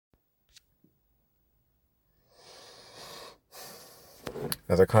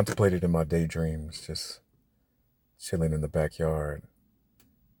As I contemplated in my daydreams, just chilling in the backyard,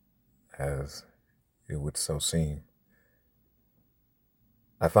 as it would so seem,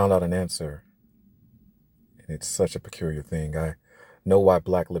 I found out an answer, and it's such a peculiar thing. I know why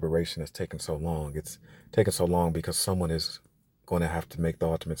Black liberation has taken so long. It's taken so long because someone is going to have to make the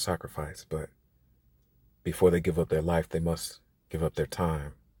ultimate sacrifice, but before they give up their life, they must give up their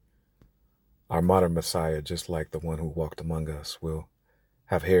time. Our modern Messiah, just like the one who walked among us, will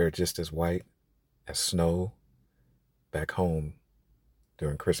have hair just as white as snow back home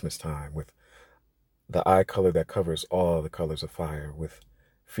during Christmas time, with the eye color that covers all the colors of fire, with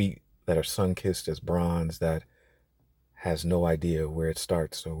feet that are sun-kissed as bronze that has no idea where it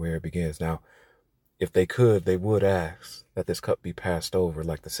starts or where it begins. Now, if they could, they would ask that this cup be passed over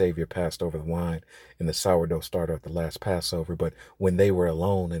like the Savior passed over the wine in the sourdough starter at the last Passover. But when they were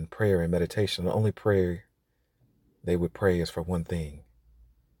alone in prayer and meditation, the only prayer they would pray is for one thing.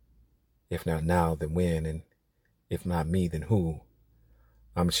 If not now, then when? And if not me, then who?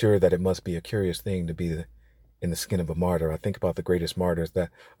 I'm sure that it must be a curious thing to be in the skin of a martyr. I think about the greatest martyrs that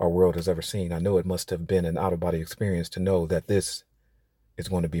our world has ever seen. I know it must have been an out-of-body experience to know that this is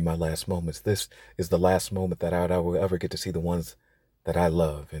going to be my last moments. This is the last moment that I will ever get to see the ones that I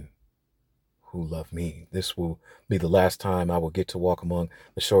love and who love me. This will be the last time I will get to walk among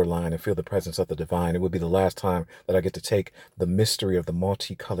the shoreline and feel the presence of the divine. It will be the last time that I get to take the mystery of the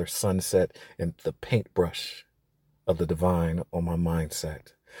multicolored sunset and the paintbrush of the divine on my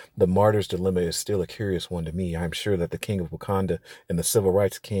mindset. The martyr's dilemma is still a curious one to me. I'm sure that the king of Wakanda and the civil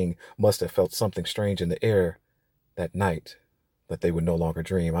rights king must have felt something strange in the air that night that they would no longer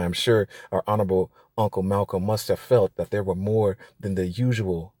dream. I am sure our honorable Uncle Malcolm must have felt that there were more than the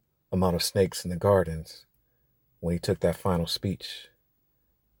usual amount of snakes in the gardens when he took that final speech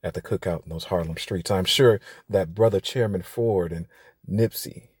at the cookout in those Harlem streets. I'm sure that Brother Chairman Ford and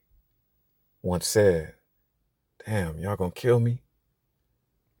Nipsey once said, "Damn, y'all gonna kill me?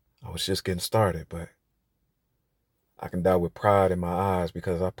 I was just getting started, but I can die with pride in my eyes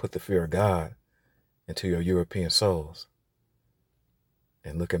because I put the fear of God into your European souls.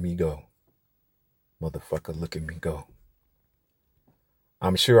 And look at me go. Motherfucker, look at me go."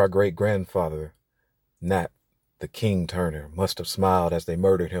 I'm sure our great-grandfather, Nat the King Turner, must have smiled as they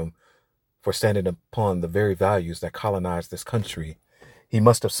murdered him for standing upon the very values that colonized this country. He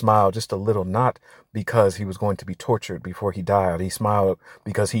must have smiled just a little, not because he was going to be tortured before he died. He smiled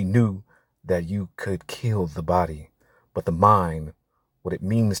because he knew that you could kill the body, but the mind, what it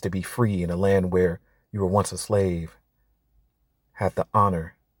means to be free in a land where you were once a slave, had the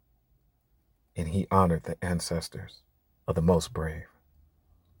honor, and he honored the ancestors of the most brave.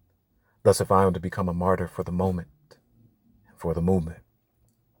 Thus, if I am to become a martyr for the moment, and for the movement,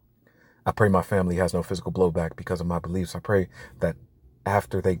 I pray my family has no physical blowback because of my beliefs. I pray that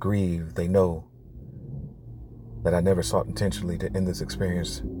after they grieve, they know that I never sought intentionally to end this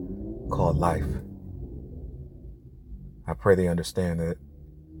experience called life. I pray they understand that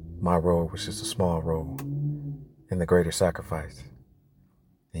my role was just a small role in the greater sacrifice.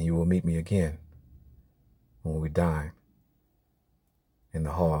 And you will meet me again when we dine in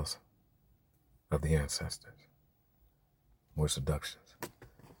the halls of the ancestors. Moore Seductions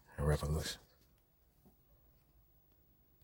and Revolutions.